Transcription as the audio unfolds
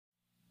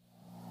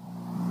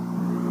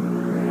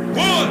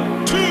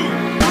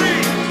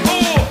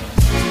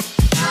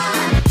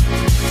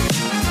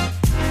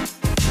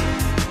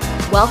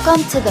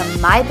Welcome to the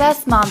My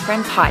Best Mom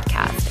Friend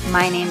podcast.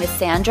 My name is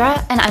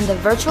Sandra, and I'm the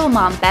virtual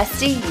mom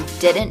bestie you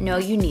didn't know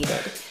you needed.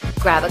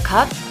 Grab a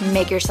cup,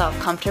 make yourself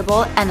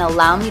comfortable, and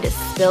allow me to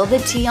spill the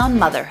tea on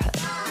motherhood.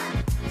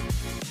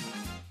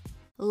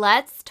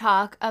 Let's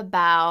talk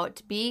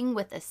about being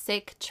with a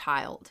sick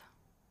child.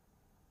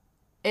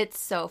 It's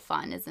so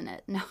fun, isn't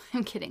it? No,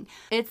 I'm kidding.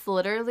 It's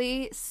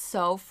literally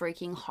so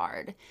freaking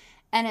hard.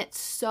 And it's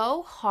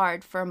so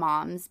hard for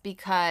moms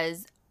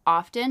because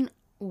often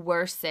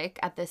we're sick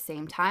at the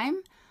same time,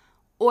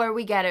 or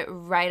we get it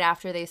right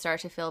after they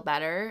start to feel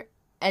better.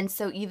 And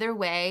so either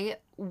way,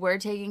 we're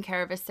taking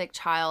care of a sick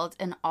child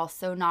and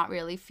also not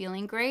really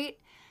feeling great.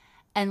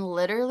 And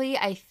literally,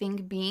 I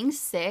think being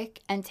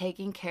sick and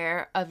taking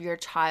care of your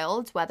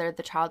child, whether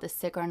the child is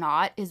sick or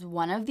not, is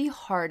one of the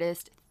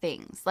hardest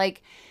things.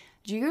 Like,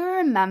 do you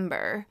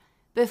remember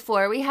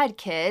before we had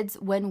kids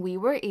when we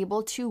were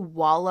able to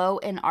wallow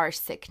in our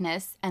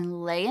sickness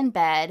and lay in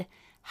bed,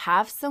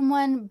 have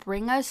someone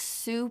bring us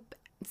soup,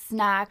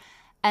 snack,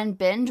 and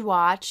binge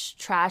watch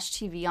trash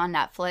TV on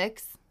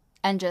Netflix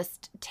and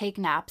just take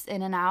naps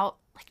in and out?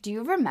 Like, do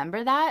you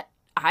remember that?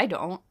 I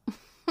don't.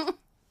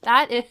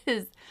 That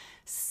is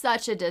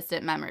such a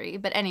distant memory.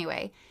 But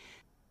anyway,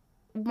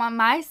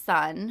 my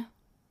son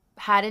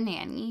had a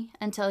nanny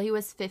until he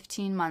was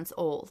 15 months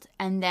old.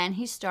 And then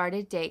he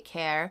started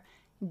daycare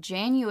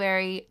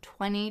January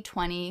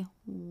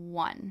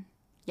 2021.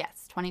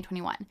 Yes,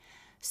 2021.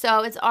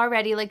 So it's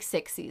already like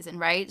sixth season,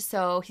 right?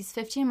 So he's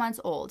 15 months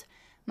old.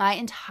 My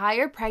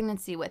entire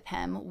pregnancy with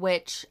him,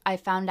 which I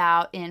found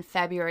out in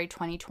February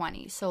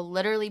 2020. So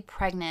literally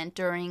pregnant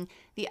during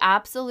the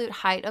absolute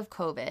height of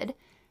COVID.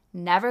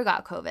 Never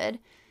got COVID.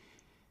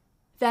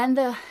 Then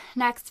the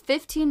next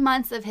 15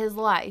 months of his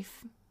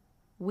life,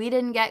 we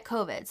didn't get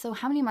COVID. So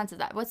how many months is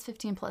that? What's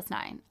 15 plus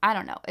 9? I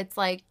don't know. It's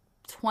like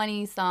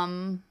 20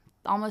 some,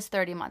 almost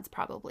 30 months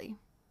probably.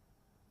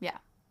 Yeah.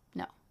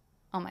 No.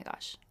 Oh my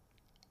gosh.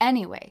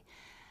 Anyway,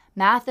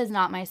 math is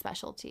not my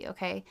specialty,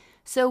 okay?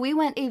 So we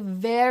went a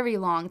very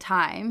long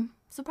time.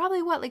 So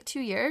probably what, like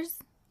 2 years?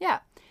 Yeah.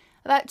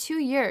 About 2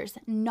 years,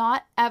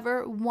 not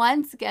ever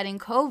once getting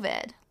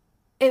COVID.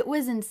 It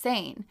was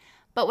insane.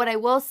 But what I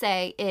will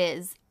say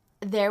is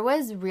there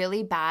was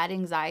really bad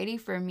anxiety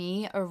for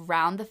me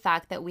around the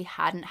fact that we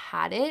hadn't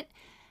had it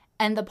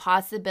and the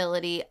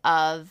possibility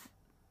of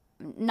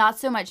not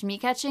so much me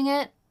catching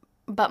it,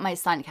 but my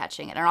son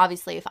catching it. And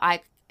obviously if I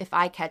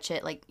catch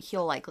it, like,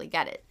 he'll likely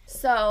get it.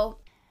 So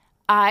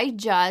I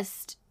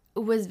just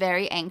was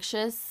very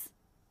anxious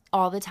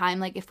all the time,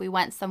 like if we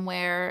went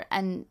somewhere,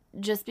 and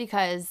just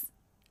because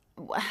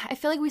I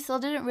feel like we still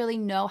didn't really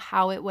know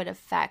how it would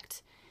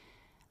affect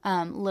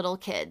little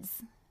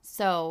kids.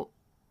 So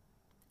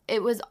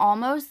it was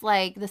almost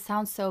like, this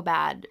sounds so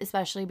bad,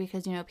 especially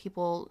because, you know,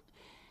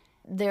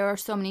 there are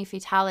so many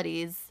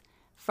fatalities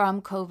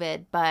from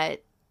COVID,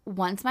 but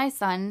once my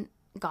son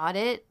got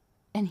it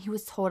and he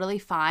was totally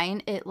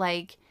fine, it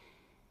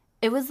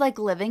was like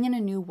living in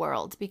a new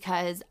world,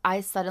 because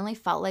I suddenly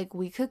felt like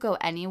we could go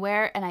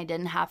anywhere and I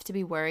didn't have to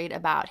be worried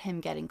about him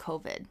getting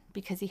COVID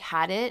because he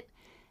had it.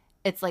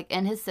 It's like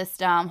in his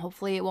system.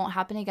 Hopefully it won't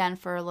happen again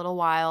for a little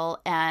while.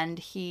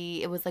 And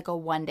it was like a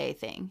one-day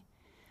thing.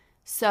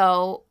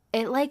 So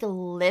it like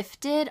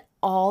lifted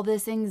all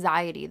this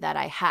anxiety that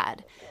I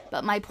had.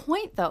 But my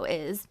point though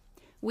is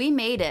we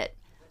made it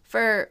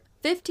for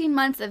 15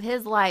 months of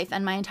his life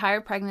and my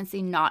entire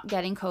pregnancy not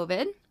getting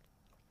COVID.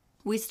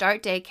 We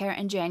start daycare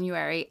in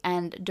January,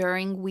 and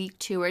during week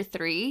 2 or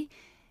 3,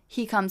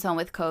 he comes home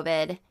with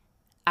COVID.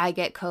 I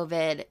get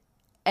COVID,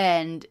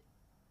 and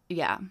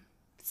yeah.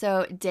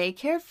 So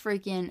daycare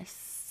freaking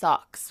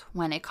sucks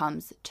when it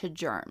comes to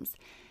germs.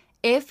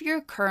 If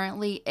you're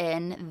currently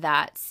in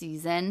that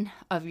season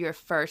of your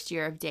first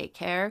year of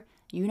daycare,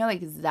 you know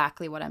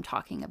exactly what I'm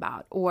talking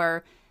about.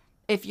 Or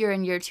if you're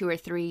in year 2 or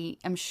 3,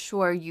 I'm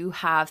sure you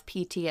have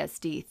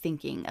PTSD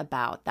thinking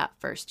about that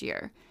first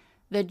year.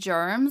 The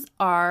germs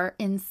are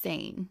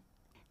insane.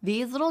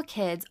 These little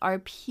kids are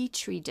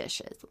petri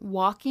dishes,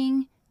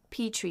 walking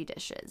petri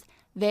dishes.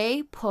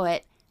 They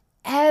put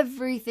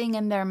everything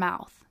in their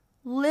mouth.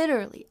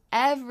 Literally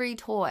every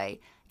toy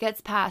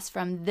gets passed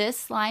from this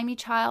slimy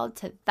child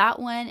to that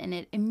one, and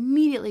it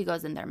immediately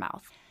goes in their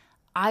mouth.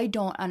 I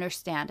don't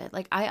understand it.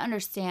 Like, I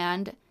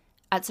understand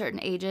at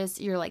certain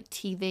ages you're like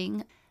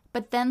teething,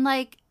 but then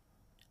like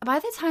by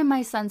the time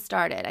my son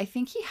started, I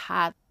think he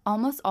had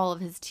almost all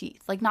of his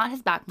teeth. Like, not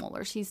his back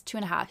molars. He's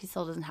 2.5. He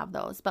still doesn't have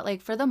those. But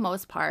like for the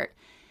most part,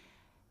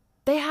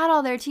 they had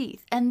all their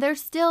teeth, and they're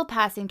still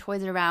passing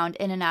toys around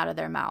in and out of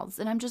their mouths.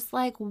 And I'm just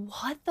like,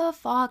 what the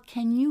fuck?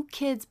 Can you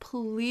kids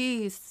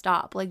please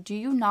stop? Like, do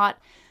you not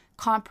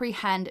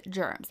comprehend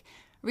germs?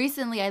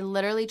 Recently, I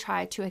literally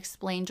tried to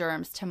explain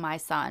germs to my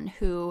son,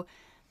 who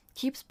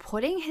keeps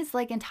putting his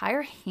like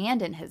entire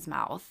hand in his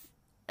mouth.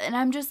 And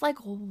I'm just like,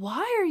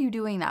 why are you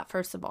doing that,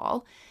 first of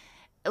all?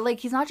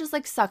 Like, he's not just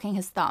like sucking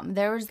his thumb.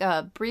 There was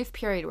a brief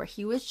period where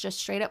he was just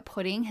straight up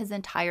putting his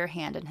entire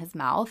hand in his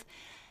mouth.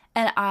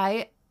 And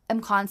I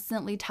am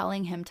constantly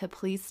telling him to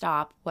please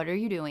stop. What are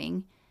you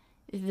doing?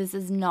 This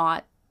is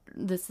not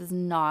this is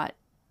not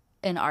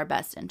in our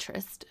best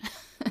interest.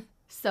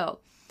 So,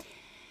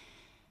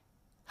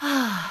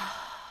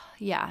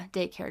 yeah,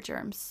 daycare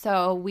germs.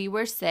 So we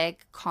were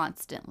sick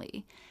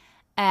constantly.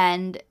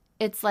 And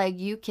it's like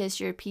you kiss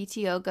your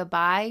PTO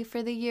goodbye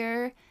for the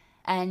year.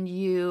 And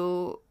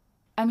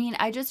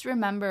I just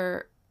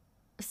remember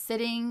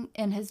sitting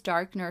in his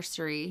dark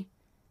nursery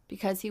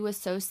because he was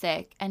so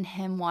sick and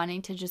him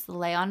wanting to just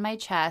lay on my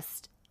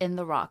chest in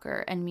the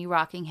rocker and me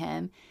rocking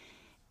him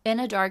in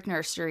a dark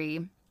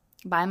nursery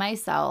by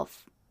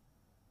myself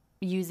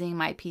using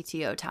my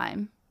PTO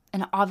time.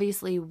 And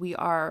obviously we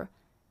are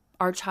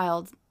our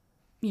child's,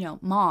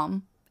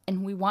 mom,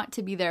 and we want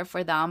to be there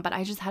for them. But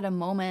I just had a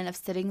moment of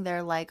sitting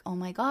there like, oh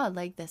my God,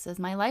 like this is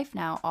my life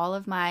now. All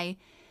of my,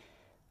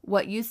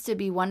 what used to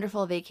be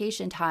wonderful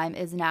vacation time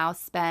is now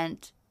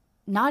spent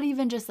not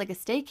even just like a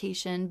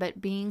staycation,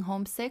 but being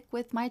homesick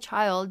with my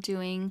child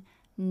doing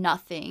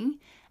nothing.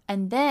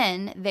 And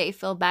then they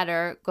feel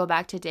better, go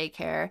back to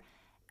daycare.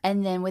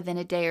 And then within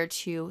a day or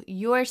two,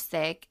 you're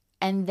sick.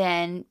 And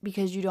then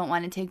because you don't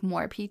want to take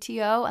more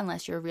PTO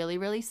unless you're really,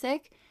 really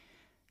sick,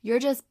 you're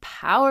just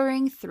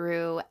powering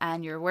through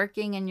and you're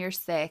working and you're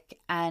sick.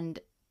 And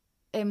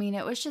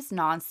it was just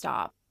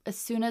nonstop. As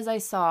soon as I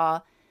saw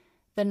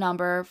the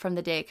number from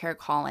the daycare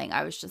calling,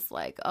 I was just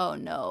like, oh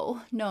no,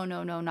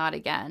 not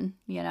again.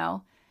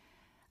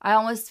 I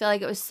almost feel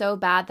like it was so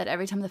bad that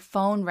every time the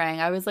phone rang,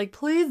 I was like,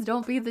 please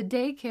don't be the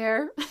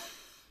daycare.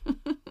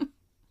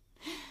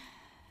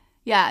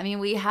 Yeah,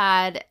 we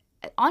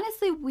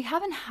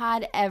haven't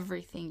had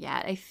everything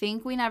yet. I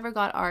think we never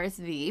got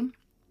RSV.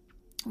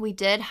 We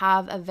did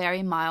have a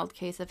very mild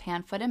case of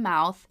hand, foot, and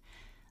mouth,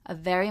 a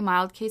very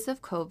mild case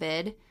of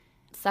COVID,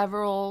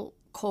 several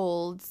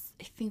colds.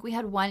 I think we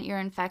had one ear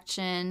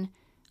infection.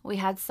 We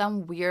had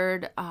some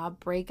weird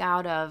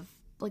breakout of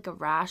like a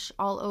rash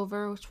all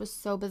over, which was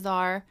so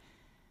bizarre.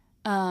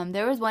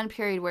 There was one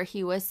period where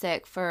he was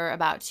sick for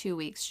about 2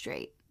 weeks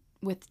straight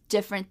with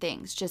different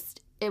things.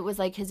 It was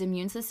like his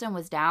immune system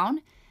was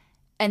down,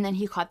 and then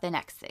he caught the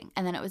next thing.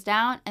 And then it was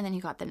down, and then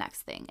he caught the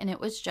next thing. And it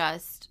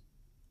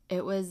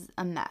was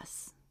a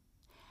mess.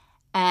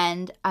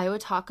 And I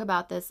would talk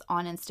about this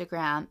on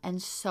Instagram,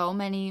 and so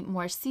many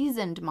more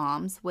seasoned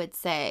moms would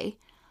say,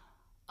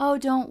 oh,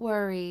 don't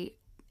worry.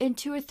 In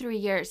 2 or 3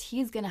 years,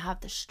 he's going to have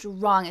the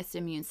strongest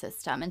immune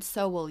system, and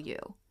so will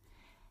you.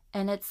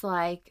 And it's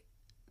like,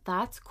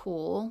 that's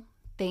cool.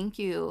 Thank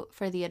you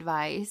for the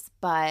advice,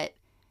 but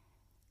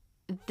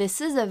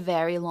this is a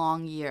very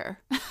long year.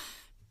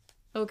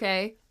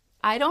 Okay?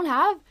 I don't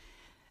have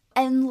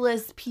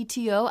endless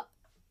PTO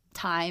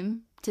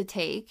time to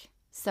take.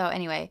 So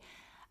anyway,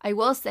 I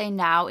will say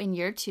now in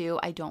year 2,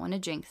 I don't want to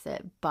jinx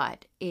it,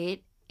 but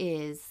it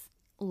is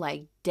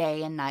like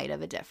day and night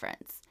of a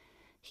difference.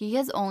 He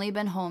has only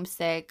been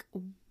homesick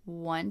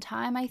one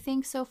time, I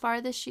think, so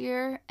far this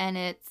year, and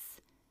it's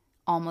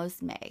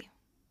almost May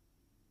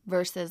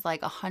versus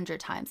like 100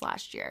 times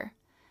last year.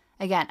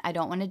 Again, I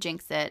don't want to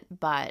jinx it,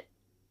 but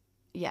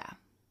yeah.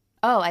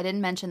 Oh, I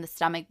didn't mention the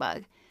stomach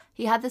bug.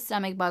 He had the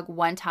stomach bug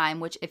one time,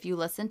 which if you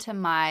listen to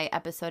my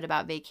episode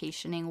about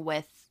vacationing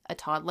with a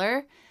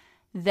toddler,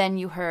 then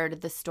you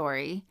heard the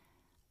story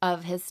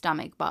of his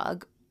stomach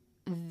bug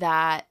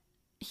that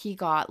he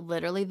got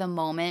literally the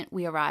moment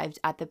we arrived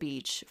at the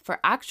beach for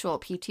actual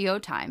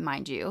PTO time,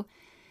 mind you.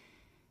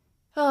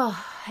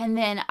 Oh, and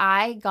then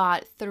I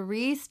got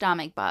 3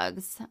 stomach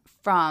bugs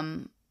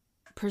from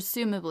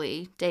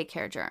presumably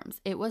daycare germs.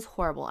 It was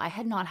horrible. I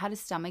had not had a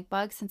stomach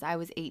bug since I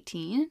was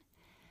 18.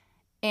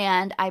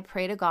 And I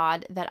pray to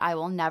God that I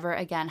will never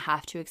again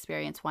have to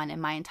experience one in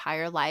my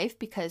entire life,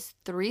 because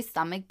 3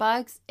 stomach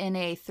bugs in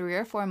a 3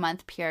 or 4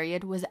 month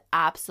period was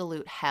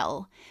absolute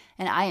hell.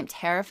 And I am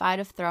terrified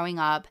of throwing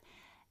up.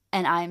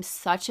 And I'm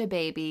such a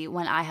baby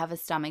when I have a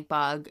stomach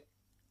bug.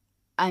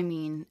 I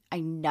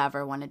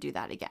never want to do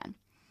that again.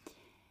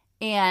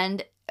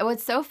 And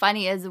what's so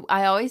funny is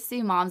I always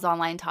see moms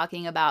online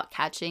talking about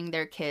catching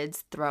their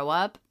kids throw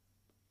up.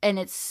 And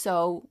it's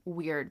so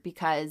weird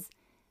because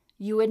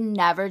you would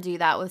never do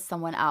that with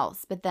someone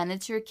else. But then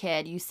it's your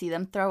kid. You see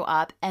them throw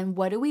up. And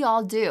what do we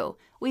all do?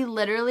 We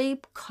literally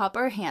cup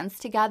our hands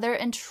together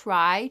and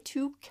try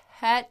to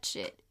catch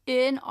it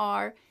in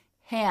our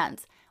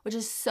hands, which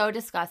is so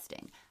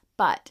disgusting.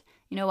 But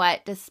you know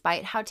what?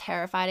 Despite how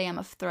terrified I am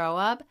of throw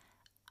up,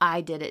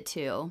 I did it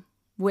too,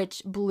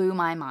 which blew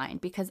my mind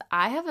because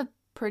I have a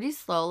pretty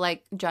slow,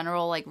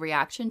 general,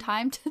 reaction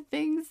time to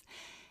things.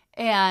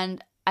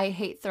 And I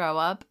hate throw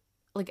up,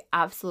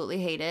 absolutely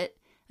hate it.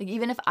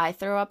 Even if I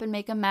throw up and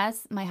make a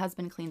mess, my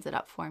husband cleans it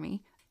up for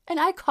me. And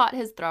I caught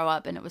his throw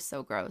up and it was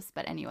so gross.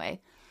 But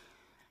anyway,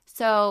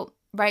 so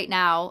right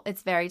now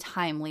it's very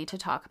timely to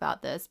talk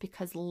about this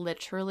because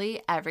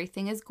literally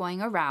everything is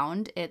going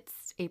around.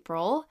 It's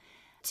April.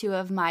 2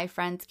 of my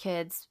friends'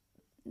 kids,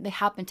 they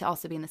happen to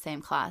also be in the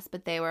same class,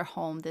 but they were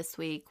home this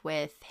week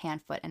with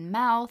hand, foot, and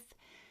mouth.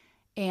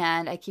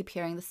 And I keep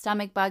hearing the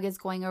stomach bug is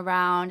going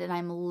around, and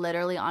I'm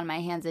literally on my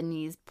hands and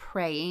knees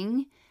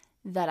praying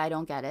that I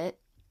don't get it,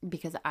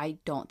 because I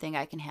don't think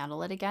I can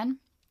handle it again.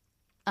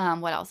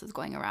 What else is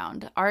going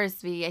around?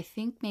 RSV. I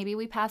think maybe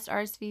we passed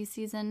RSV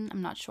season.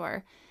 I'm not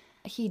sure.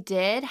 He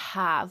did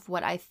have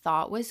what I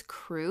thought was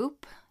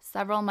croup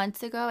several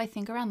months ago, I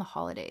think around the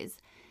holidays.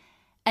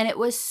 And it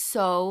was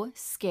so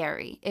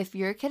scary. If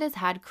your kid has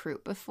had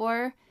croup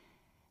before,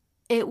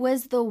 it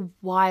was the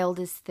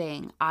wildest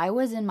thing. I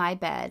was in my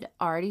bed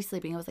already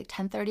sleeping. It was like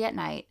 10:30 at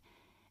night.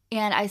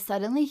 And I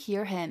suddenly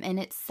hear him, and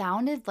it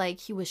sounded like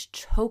he was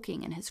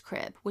choking in his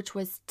crib, which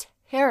was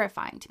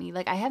terrifying to me.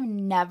 Like, I have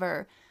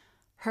never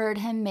heard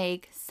him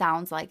make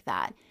sounds like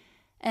that.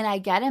 And I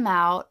get him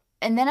out,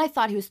 and then I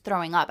thought he was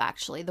throwing up,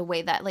 actually, the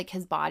way that, like,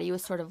 his body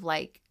was sort of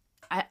like,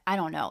 I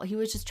don't know. He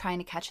was just trying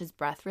to catch his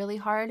breath really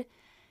hard.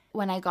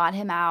 When I got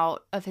him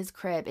out of his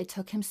crib, it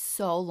took him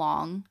so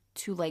long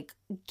to, like,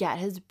 get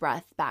his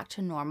breath back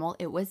to normal.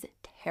 It was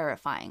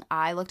terrifying.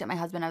 I looked at my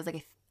husband. I was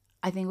like,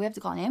 I think we have to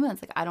call an ambulance.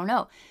 Like, I don't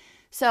know.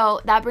 So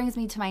that brings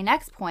me to my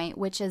next point,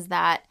 which is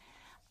that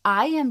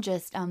I am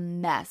just a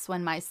mess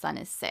when my son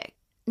is sick.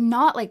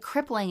 Not like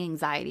crippling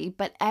anxiety,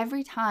 but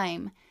every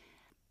time,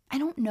 I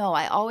don't know.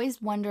 I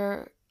always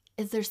wonder,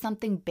 is there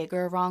something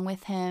bigger wrong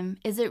with him?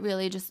 Is it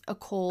really just a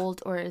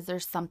cold, or is there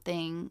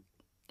something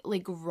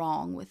like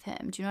wrong with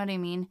him? Do you know what I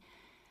mean?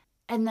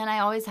 And then I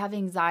always have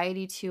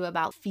anxiety too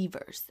about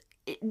fevers.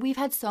 We've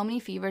had so many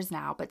fevers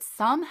now, but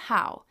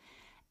somehow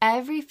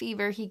every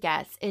fever he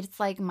gets, it's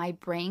like my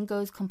brain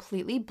goes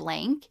completely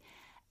blank,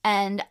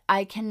 and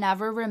I can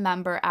never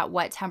remember at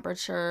what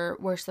temperature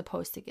we're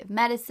supposed to give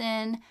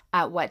medicine,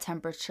 at what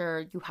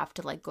temperature you have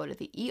to like go to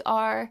the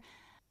ER.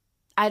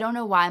 I don't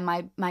know why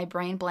my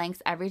brain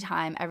blanks every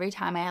time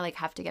I like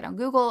have to get on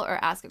Google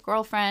or ask a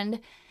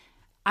girlfriend.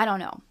 I don't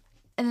know.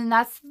 And then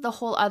that's the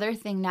whole other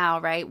thing now,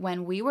 right?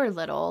 When we were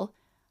little,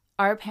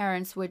 our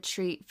parents would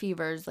treat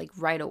fevers like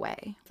right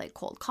away, like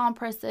cold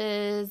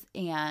compresses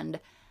and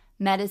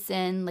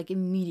medicine like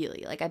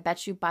immediately. Like I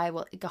bet you by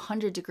like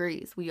 100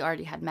 degrees, we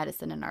already had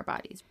medicine in our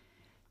bodies.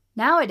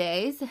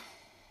 Nowadays,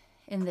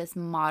 in this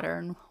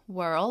modern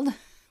world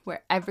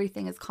where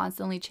everything is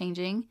constantly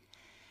changing,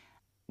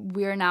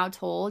 we're now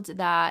told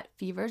that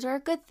fevers are a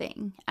good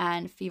thing,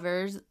 and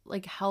fevers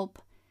like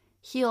help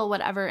heal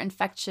whatever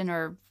infection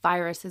or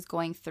virus is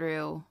going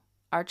through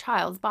our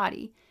child's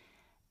body,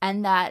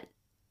 and that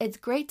it's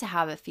great to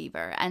have a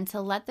fever and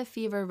to let the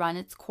fever run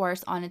its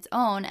course on its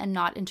own and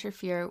not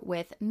interfere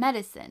with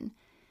medicine.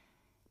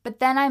 But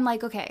then I'm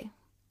like, okay,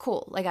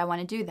 cool. Like I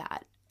want to do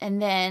that. And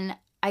then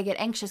I get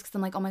anxious because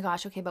I'm like, oh my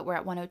gosh, okay, but we're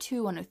at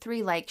 102,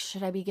 103. Like,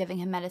 should I be giving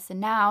him medicine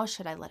now?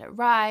 Should I let it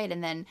ride?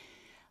 And then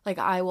like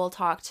I will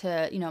talk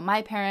to,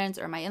 my parents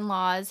or my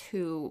in-laws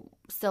who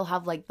still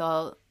have like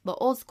the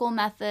old school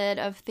method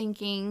of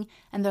thinking.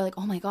 And they're like,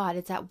 oh my God,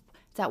 it's at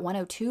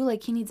 102,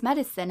 like he needs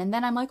medicine. And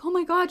then I'm like, oh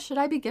my God, should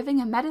I be giving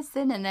him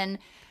medicine? And then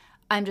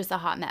I'm just a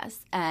hot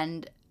mess.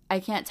 And I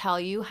can't tell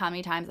you how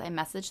many times I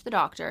messaged the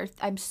doctor.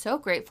 I'm so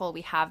grateful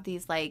we have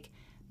these like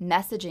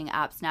messaging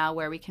apps now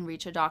where we can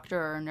reach a doctor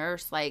or a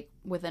nurse like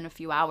within a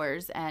few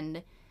hours.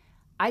 And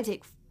I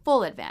take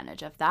full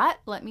advantage of that.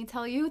 Let me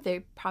tell you,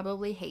 they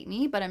probably hate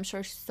me, but I'm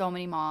sure so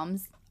many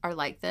moms are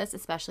like this,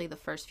 especially the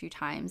first few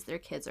times their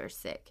kids are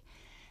sick.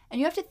 And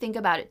you have to think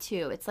about it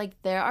too. It's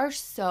like there are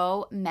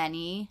so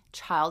many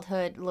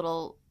childhood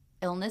little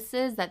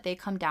illnesses that they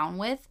come down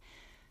with.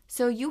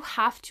 So you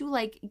have to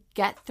like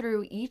get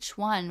through each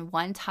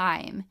one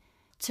time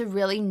to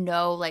really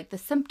know like the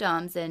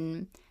symptoms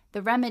and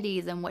the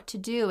remedies and what to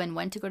do and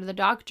when to go to the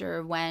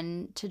doctor,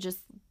 when to just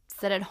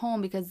sit at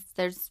home because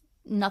there's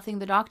nothing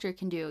the doctor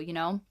can do,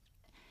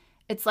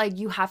 It's like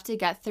you have to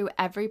get through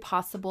every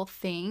possible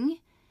thing.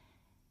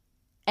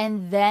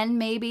 And then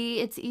maybe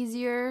it's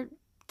easier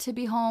to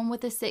be home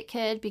with a sick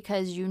kid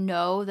because you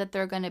know that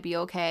they're going to be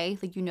okay.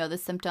 Like the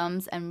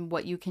symptoms and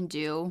what you can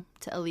do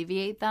to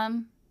alleviate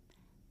them.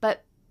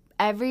 But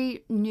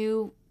every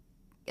new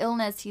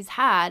illness he's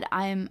had,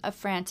 I'm a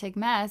frantic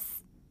mess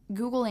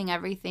Googling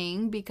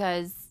everything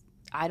because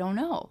I don't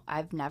know.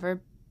 I've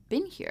never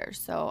been here.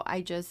 So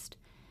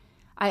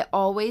I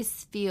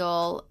always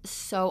feel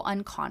so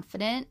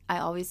unconfident. I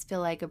always feel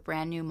like a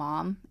brand new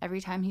mom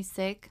every time he's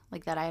sick,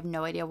 like that I have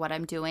no idea what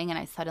I'm doing and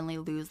I suddenly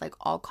lose like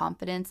all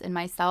confidence in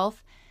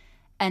myself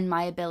and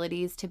my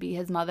abilities to be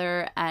his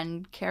mother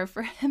and care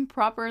for him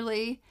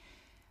properly.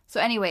 So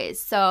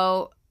anyways,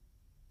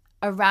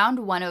 around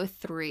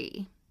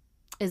 103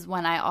 is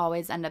when I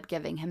always end up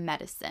giving him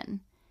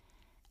medicine.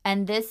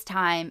 And this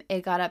time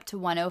it got up to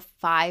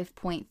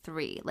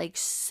 105.3, like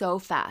so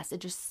fast.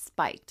 It just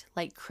spiked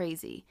like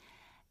crazy.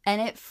 And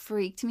it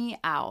freaked me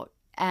out.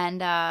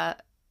 And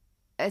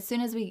as soon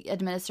as we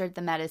administered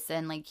the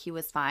medicine, like he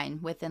was fine.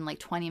 Within like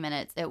 20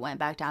 minutes, it went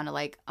back down to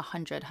like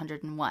 100,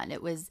 101.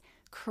 It was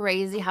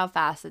crazy how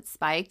fast it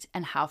spiked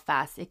and how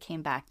fast it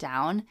came back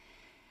down.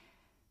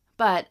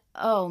 But,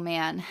 oh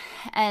man.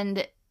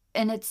 And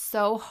it's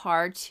so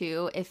hard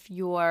too if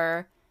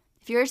you're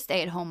a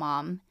stay-at-home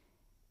mom,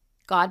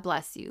 God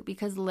bless you,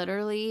 because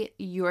literally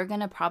you're going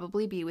to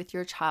probably be with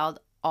your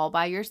child all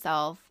by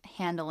yourself,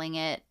 handling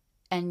it,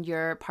 and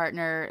your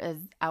partner is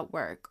at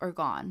work or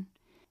gone.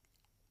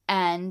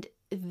 And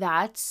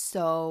that's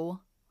so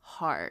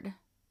hard.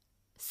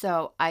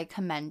 So I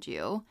commend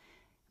you.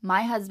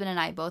 My husband and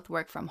I both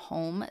work from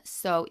home.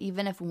 So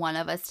even if one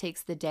of us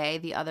takes the day,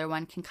 the other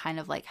one can kind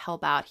of like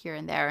help out here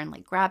and there and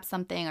like grab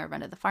something or run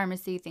to the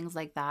pharmacy, things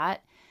like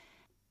that.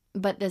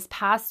 But this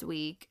past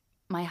week,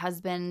 my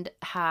husband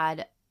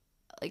had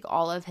like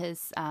all of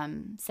his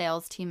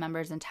sales team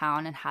members in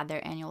town and had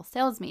their annual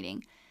sales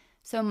meeting.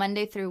 So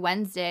Monday through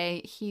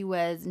Wednesday, he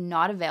was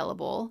not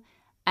available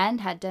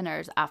and had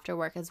dinners after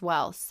work as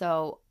well.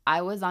 So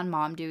I was on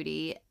mom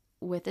duty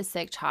with a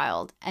sick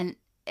child. And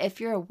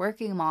if you're a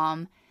working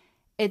mom,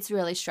 it's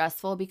really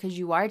stressful because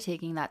you are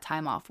taking that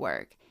time off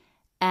work.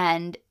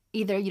 And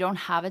either you don't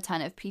have a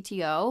ton of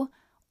PTO,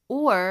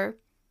 or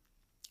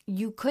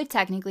you could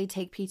technically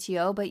take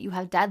PTO, but you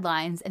have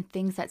deadlines and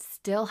things that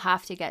still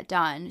have to get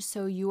done.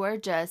 So you are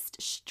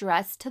just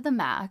stressed to the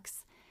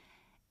max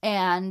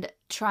and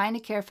trying to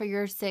care for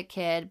your sick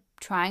kid,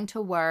 trying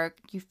to work.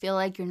 You feel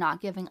like you're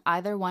not giving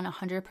either one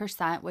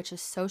 100%, which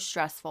is so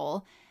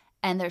stressful.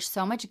 And there's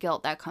so much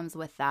guilt that comes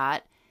with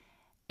that.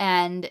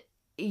 And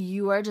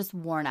you are just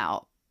worn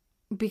out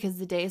because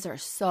the days are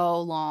so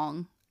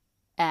long.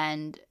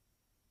 And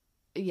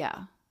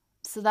yeah,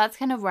 so that's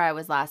kind of where I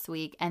was last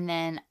week. And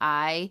then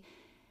I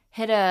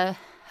hit a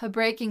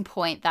breaking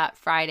point that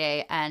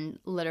Friday and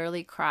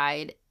literally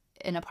cried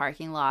in a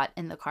parking lot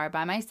in the car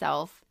by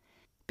myself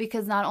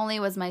because not only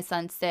was my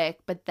son sick,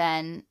 but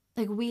then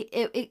like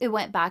it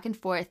went back and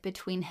forth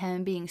between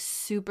him being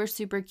super,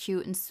 super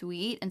cute and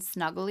sweet and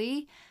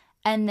snuggly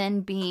and then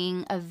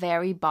being a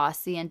very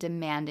bossy and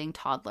demanding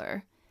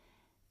toddler.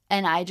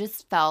 And I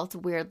just felt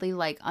weirdly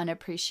like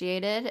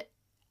unappreciated.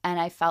 And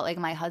I felt like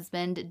my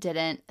husband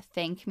didn't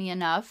thank me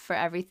enough for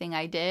everything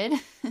I did.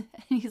 And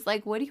he's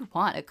like, what do you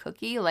want? A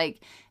cookie?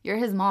 Like, you're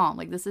his mom.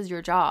 Like, this is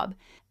your job.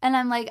 And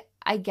I'm like,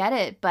 I get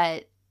it,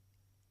 but,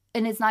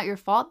 and it's not your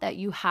fault that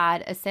you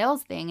had a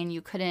sales thing and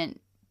you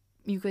couldn't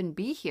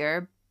be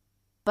here.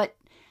 But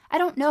I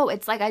don't know.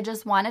 It's like I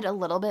just wanted a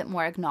little bit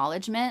more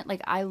acknowledgement.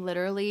 Like, I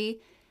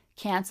literally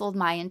canceled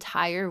my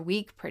entire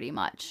week pretty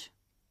much.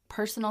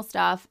 Personal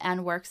stuff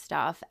and work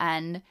stuff.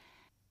 And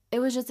it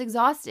was just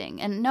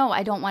exhausting. And no,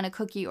 I don't want a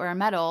cookie or a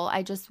medal.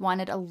 I just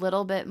wanted a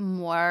little bit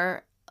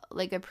more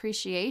like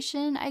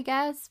appreciation, I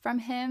guess, from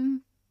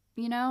him,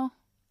 you know?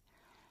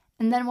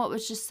 And then what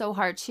was just so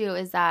hard too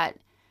is that,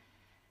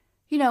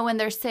 you know, when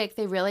they're sick,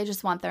 they really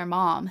just want their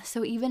mom.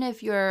 So even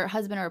if your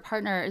husband or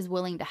partner is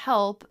willing to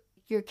help,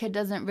 your kid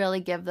doesn't really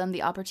give them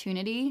the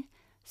opportunity.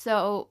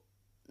 So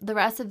the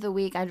rest of the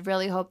week, I'd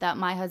really hope that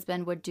my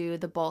husband would do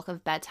the bulk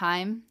of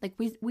bedtime. Like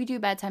we do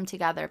bedtime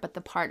together, but the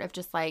part of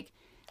just like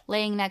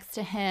laying next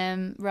to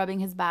him, rubbing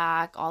his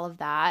back, all of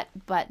that.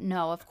 But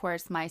no, of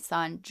course, my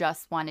son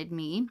just wanted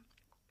me.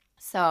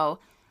 So,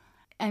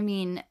 I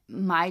mean,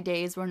 my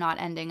days were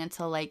not ending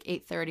until like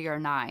 8:30 or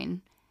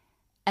 9.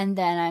 And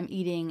then I'm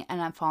eating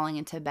and I'm falling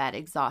into bed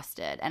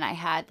exhausted. And I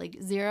had like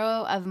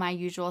zero of my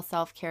usual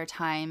self-care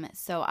time.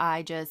 So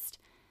I just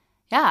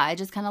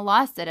kind of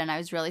lost it. And I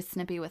was really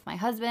snippy with my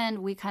husband.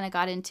 We kind of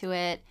got into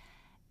it.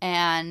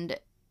 And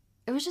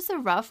it was just a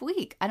rough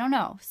week. I don't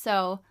know.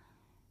 So,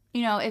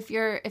 you know, if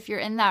you're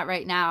in that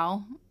right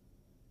now,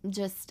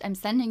 I'm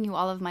sending you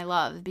all of my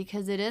love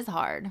because it is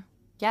hard.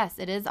 Yes,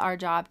 it is our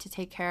job to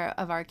take care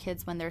of our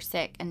kids when they're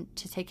sick and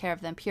to take care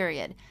of them,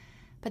 period.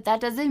 But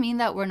that doesn't mean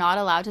that we're not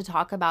allowed to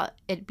talk about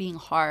it being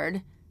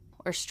hard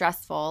or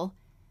stressful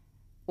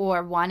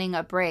or wanting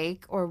a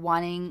break or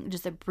wanting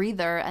just a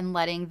breather and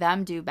letting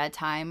them do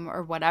bedtime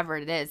or whatever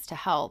it is to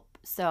help.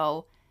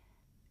 So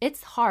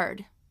it's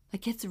hard.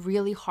 Like, it's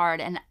really hard.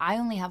 And I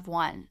only have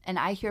one. And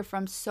I hear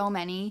from so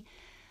many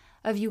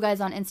of you guys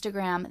on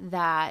Instagram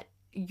that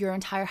your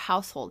entire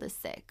household is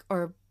sick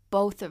or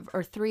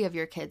or 3 of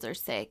your kids are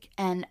sick.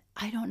 And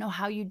I don't know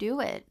how you do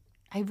it.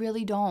 I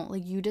really don't.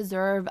 Like, you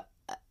deserve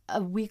a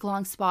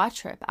week-long spa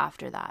trip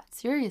after that.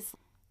 Seriously.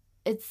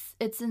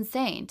 It's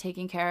insane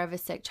taking care of a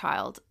sick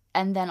child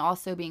and then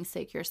also being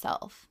sick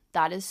yourself.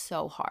 That is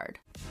so hard.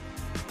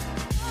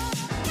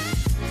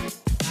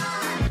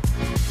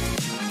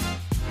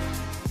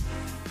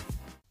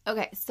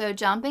 Okay, so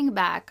jumping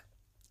back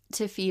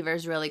to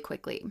fevers really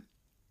quickly.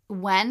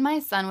 When my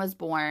son was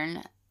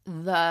born,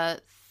 the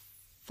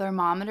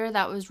thermometer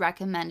that was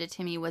recommended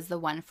to me was the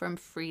one from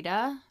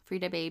Frida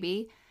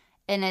Baby.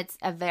 And it's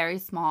a very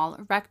small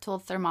rectal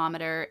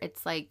thermometer.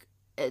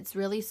 It's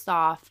really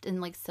soft and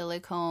like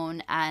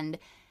silicone, and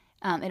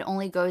it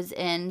only goes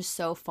in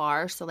so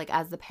far. So like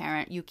as the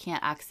parent, you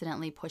can't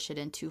accidentally push it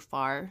in too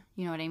far.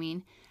 You know what I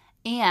mean?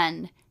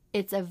 And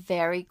it's a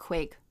very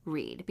quick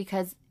read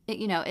because it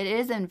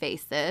is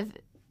invasive.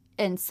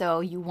 And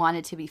so you want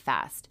it to be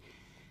fast.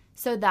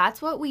 So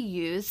that's what we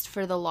used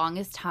for the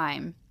longest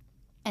time.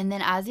 And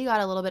then as he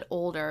got a little bit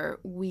older,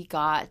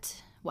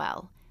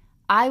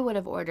 I would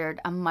have ordered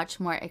a much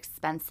more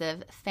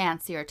expensive,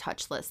 fancier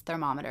touchless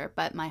thermometer,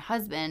 but my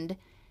husband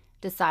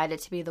decided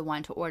to be the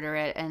one to order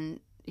it,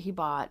 and he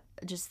bought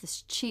just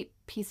this cheap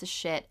piece of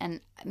shit. And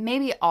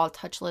maybe all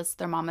touchless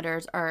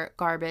thermometers are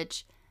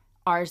garbage.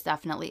 Ours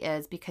definitely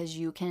is, because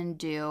you can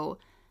do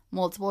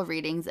multiple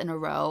readings in a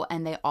row,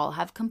 and they all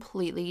have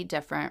completely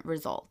different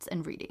results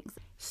and readings.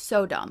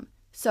 So dumb.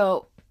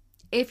 So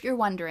if you're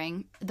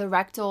wondering, the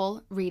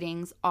rectal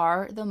readings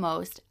are the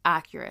most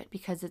accurate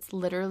because it's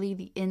literally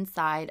the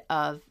inside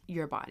of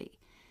your body.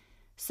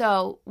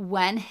 So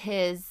when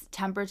his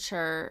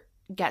temperature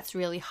gets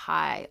really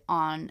high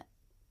on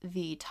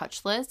the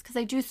touchless, because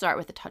I do start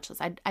with the touchless.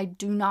 I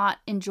do not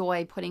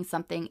enjoy putting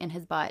something in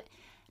his butt,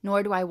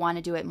 nor do I want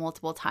to do it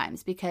multiple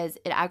times because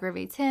it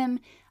aggravates him.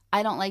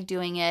 I don't like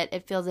doing it.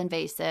 It feels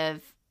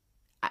invasive.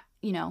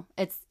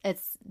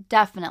 It's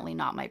definitely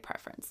not my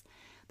preference.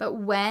 But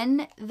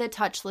when the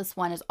touchless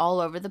one is all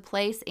over the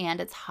place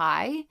and it's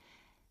high,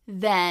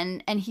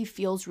 and he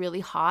feels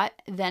really hot,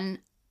 then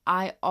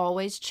I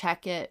always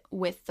check it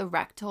with the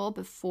rectal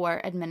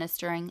before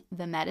administering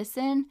the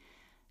medicine,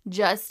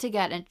 just to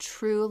get a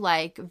true,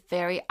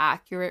 very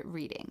accurate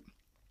reading.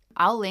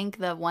 I'll link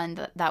the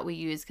one that we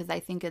use because I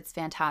think it's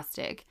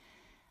fantastic.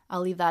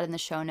 I'll leave that in the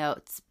show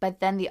notes. But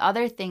then the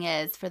other thing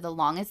is, for the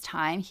longest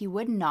time, he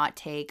would not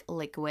take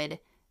liquid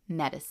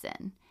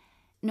medicine,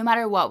 no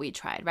matter what we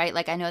tried, right?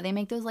 I know they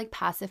make those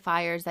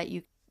pacifiers that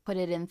you put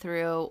it in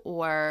through,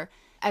 or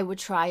I would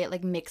try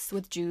it mixed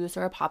with juice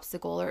or a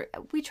popsicle, or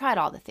we tried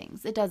all the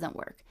things. It doesn't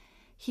work.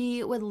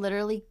 He would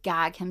literally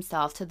gag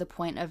himself to the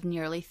point of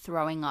nearly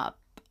throwing up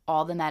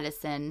all the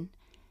medicine,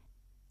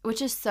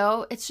 which is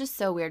it's just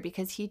so weird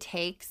because he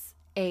takes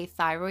a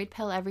thyroid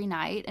pill every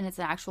night and it's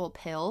an actual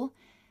pill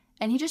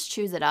and he just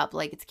chews it up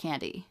like it's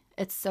candy.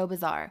 It's so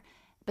bizarre.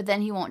 But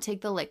then he won't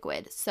take the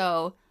liquid.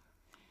 So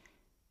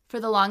for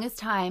the longest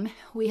time,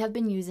 we have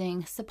been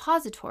using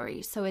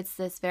suppository. So it's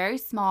this very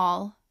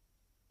small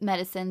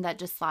medicine that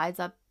just slides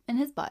up in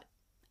his butt.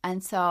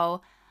 And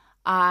so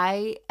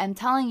I am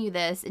telling you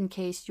this in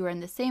case you're in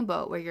the same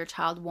boat where your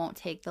child won't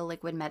take the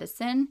liquid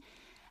medicine.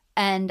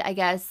 And I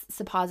guess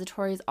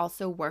suppositories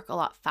also work a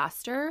lot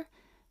faster.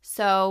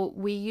 So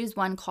we use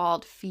one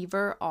called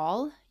Fever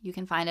All. You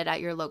can find it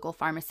at your local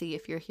pharmacy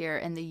if you're here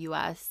in the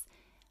US.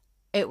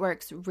 It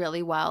works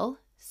really well.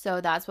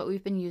 So that's what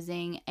we've been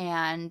using.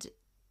 And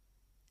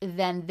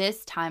then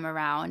this time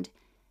around,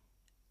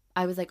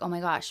 I was like, oh my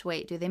gosh,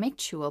 wait, do they make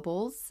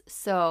chewables?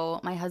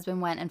 So my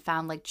husband went and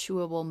found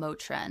chewable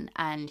Motrin,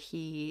 and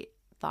he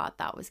thought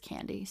that was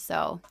candy.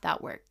 So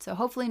that worked. So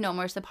hopefully no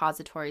more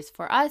suppositories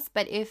for us.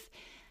 But if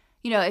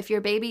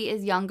your baby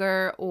is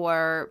younger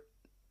or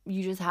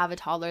you just have a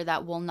toddler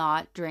that will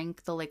not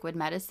drink the liquid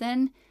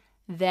medicine,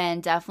 then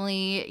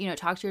definitely,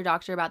 talk to your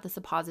doctor about the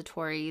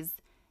suppositories,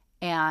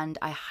 and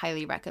I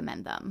highly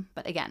recommend them.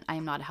 But again, I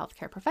am not a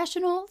healthcare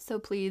professional, so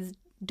please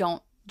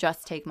don't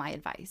just take my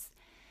advice.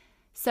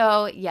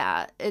 So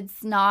yeah,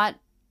 it's not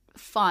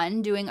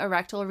fun doing a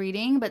rectal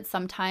reading, but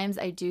sometimes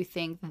I do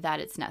think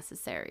that it's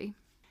necessary.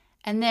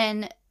 And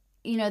then,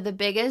 the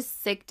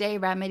biggest sick day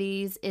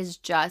remedies is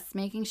just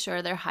making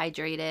sure they're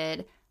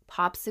hydrated.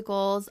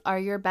 Popsicles are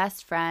your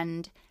best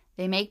friend.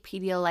 They make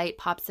Pedialyte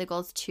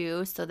popsicles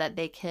too so that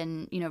they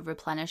can,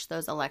 replenish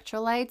those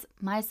electrolytes.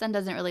 My son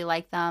doesn't really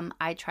like them.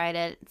 I tried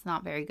it. It's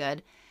not very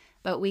good.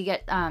 But we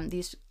get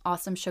these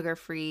awesome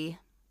sugar-free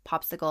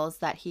popsicles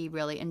that he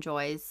really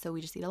enjoys. So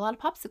we just eat a lot of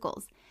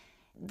popsicles.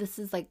 This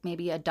is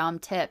maybe a dumb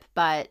tip,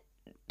 but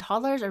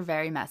toddlers are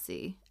very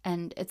messy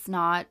and it's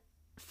not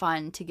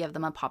fun to give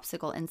them a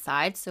popsicle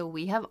inside. So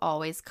we have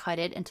always cut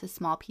it into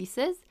small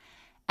pieces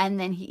and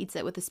then he eats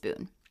it with a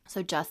spoon.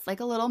 So just like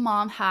a little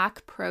mom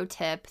hack pro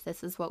tip,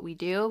 this is what we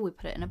do. We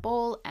put it in a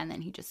bowl and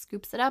then he just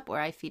scoops it up, or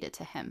I feed it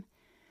to him.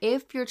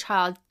 If your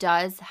child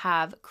does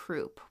have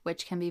croup,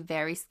 which can be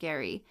very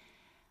scary,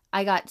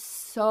 I got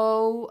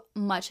so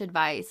much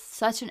advice,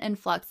 such an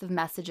influx of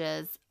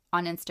messages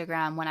on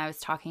Instagram when I was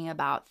talking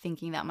about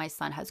thinking that my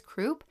son has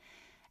croup.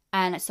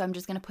 And so I'm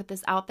just going to put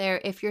this out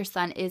there. If your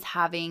son is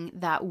having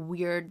that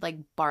weird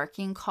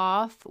barking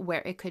cough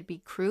where it could be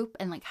croup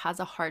and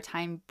has a hard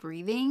time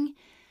breathing,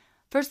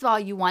 first of all,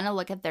 you want to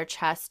look at their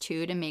chest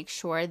too to make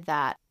sure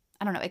that,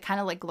 it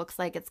kind of looks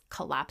like it's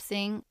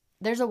collapsing.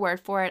 There's a word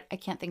for it. I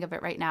can't think of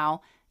it right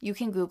now. You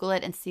can Google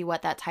it and see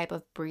what that type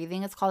of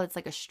breathing is called. It's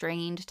a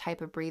strained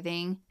type of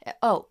breathing.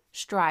 Oh,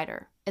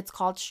 stridor. It's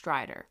called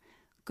stridor.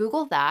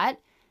 Google that,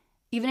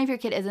 even if your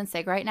kid isn't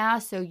sick right now,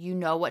 so you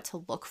know what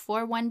to look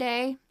for one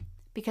day,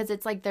 because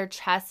it's their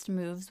chest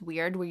moves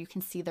weird where you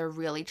can see they're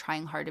really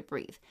trying hard to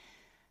breathe.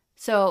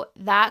 So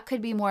that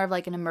could be more of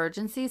an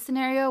emergency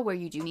scenario where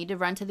you do need to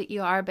run to the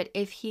ER. But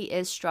if he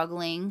is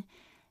struggling,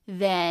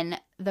 then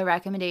the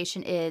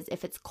recommendation is,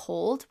 if it's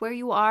cold where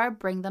you are,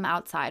 bring them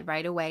outside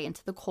right away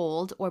into the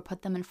cold, or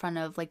put them in front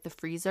of the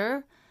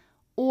freezer,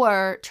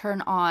 or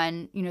turn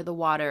on, the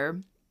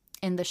water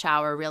in the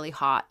shower really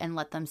hot and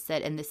let them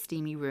sit in the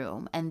steamy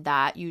room. And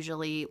that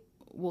usually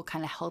will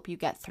kind of help you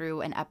get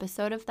through an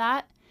episode of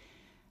that.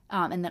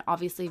 And then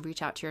obviously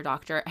reach out to your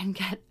doctor and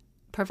get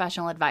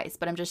professional advice.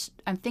 But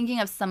I'm thinking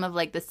of some of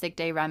the sick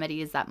day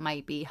remedies that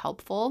might be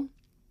helpful.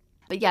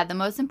 But yeah, the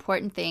most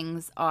important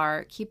things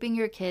are keeping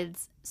your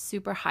kids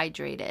super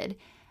hydrated.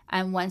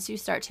 And once you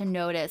start to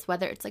notice,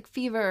 whether it's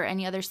fever or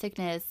any other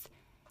sickness,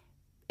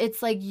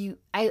 it's like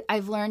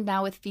I've learned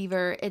now with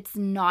fever, it's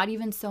not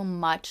even so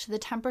much the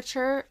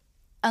temperature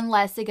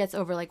unless it gets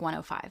over like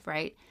 105,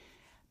 right?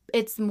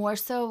 It's more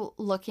so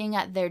looking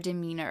at their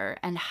demeanor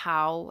and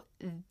how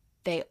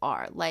they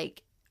are.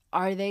 Like,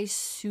 are they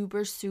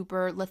super,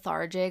 super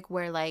lethargic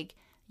where like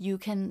you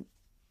can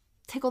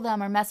tickle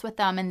them or mess with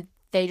them and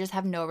they just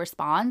have no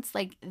response?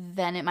 Like,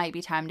 then it might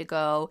be time to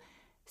go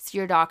see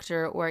your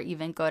doctor or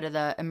even go to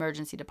the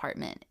emergency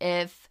department.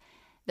 If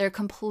they're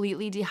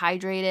completely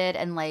dehydrated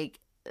and like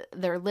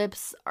their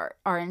lips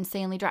are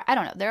insanely dry, I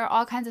don't know. There are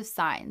all kinds of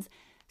signs.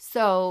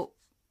 So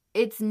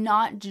it's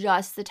not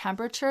just the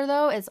temperature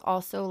though. It's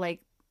also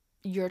like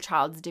your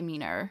child's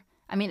demeanor.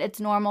 I mean, it's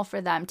normal for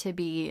them to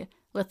be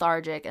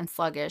lethargic and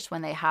sluggish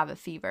when they have a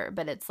fever,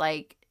 but it's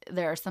like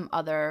there are some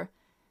other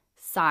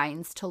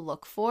signs to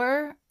look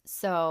for.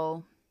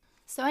 So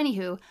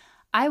anywho,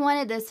 I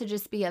wanted this to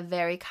just be a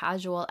very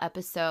casual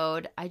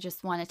episode. I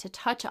just wanted to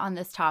touch on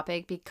this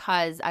topic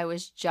because I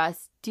was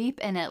just deep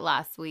in it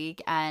last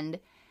week, and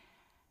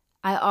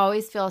I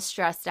always feel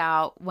stressed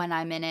out when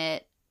I'm in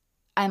it.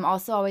 I'm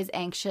also always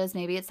anxious.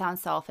 Maybe it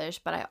sounds selfish,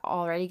 but I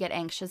already get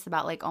anxious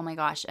about like, oh my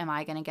gosh, am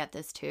I going to get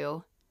this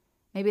too?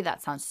 Maybe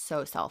that sounds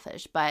so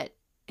selfish, but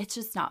it's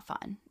just not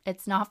fun.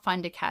 It's not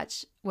fun to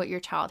catch what your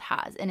child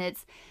has. And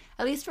it's,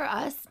 at least for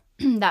us,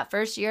 that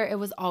first year, it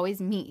was always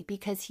me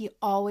because he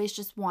always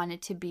just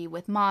wanted to be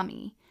with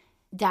mommy.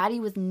 Daddy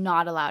was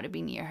not allowed to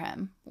be near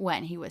him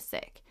when he was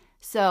sick.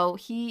 So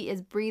he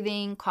is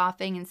breathing,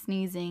 coughing, and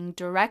sneezing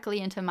directly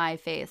into my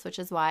face, which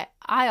is why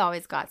I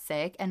always got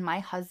sick. And my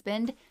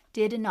husband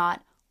did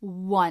not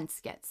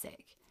once get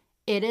sick.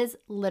 It is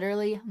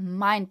literally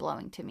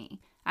mind-blowing to me.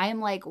 I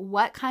am like,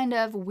 what kind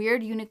of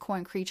weird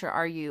unicorn creature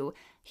are you?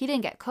 He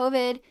didn't get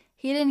COVID.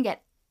 He didn't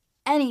get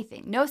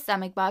anything. No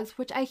stomach bugs,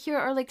 which I hear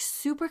are like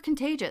super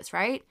contagious,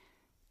 right?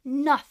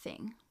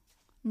 Nothing.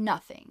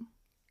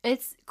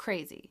 It's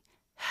crazy.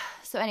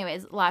 So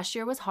anyways, last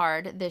year was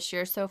hard. This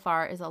year so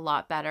far is a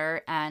lot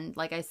better. And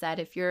like I said,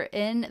 if you're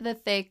in the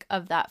thick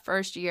of that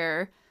first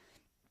year,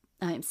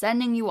 I'm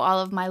sending you all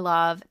of my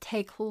love.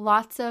 Take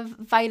lots of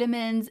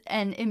vitamins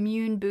and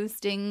immune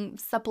boosting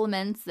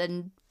supplements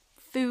and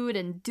food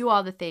and do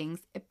all the things.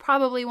 It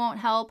probably won't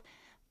help,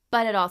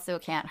 but it also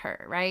can't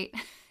hurt, right?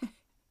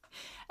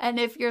 And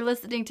if you're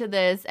listening to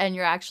this and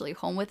you're actually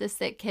home with a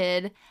sick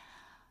kid,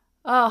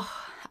 oh,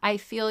 I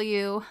feel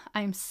you.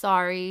 I'm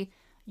sorry.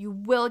 You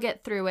will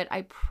get through it,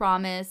 I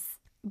promise.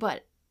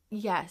 But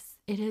yes,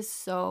 it is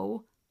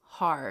so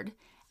hard.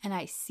 And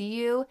I see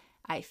you.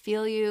 I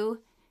feel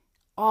you.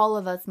 All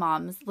of us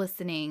moms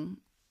listening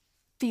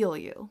feel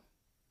you.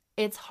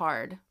 It's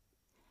hard.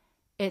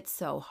 It's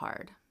so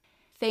hard.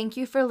 Thank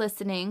you for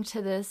listening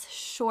to this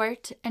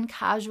short and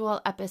casual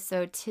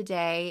episode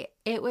today.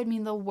 It would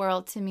mean the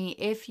world to me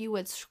if you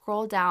would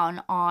scroll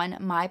down on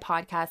my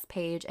podcast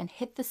page and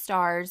hit the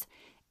stars.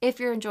 If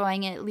you're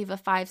enjoying it, leave a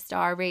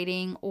 5-star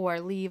rating or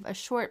leave a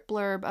short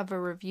blurb of a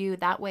review.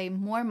 That way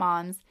more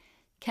moms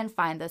can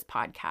find this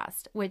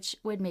podcast, which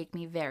would make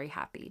me very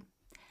happy.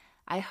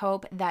 I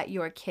hope that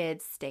your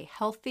kids stay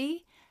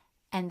healthy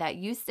and that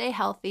you stay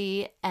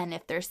healthy. And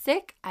if they're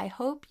sick, I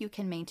hope you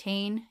can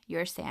maintain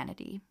your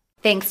sanity.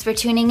 Thanks for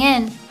tuning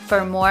in.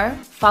 For more,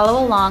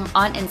 follow along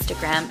on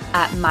Instagram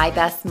at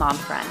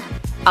MyBestMomFriend.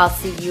 I'll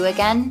see you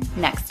again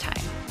next time.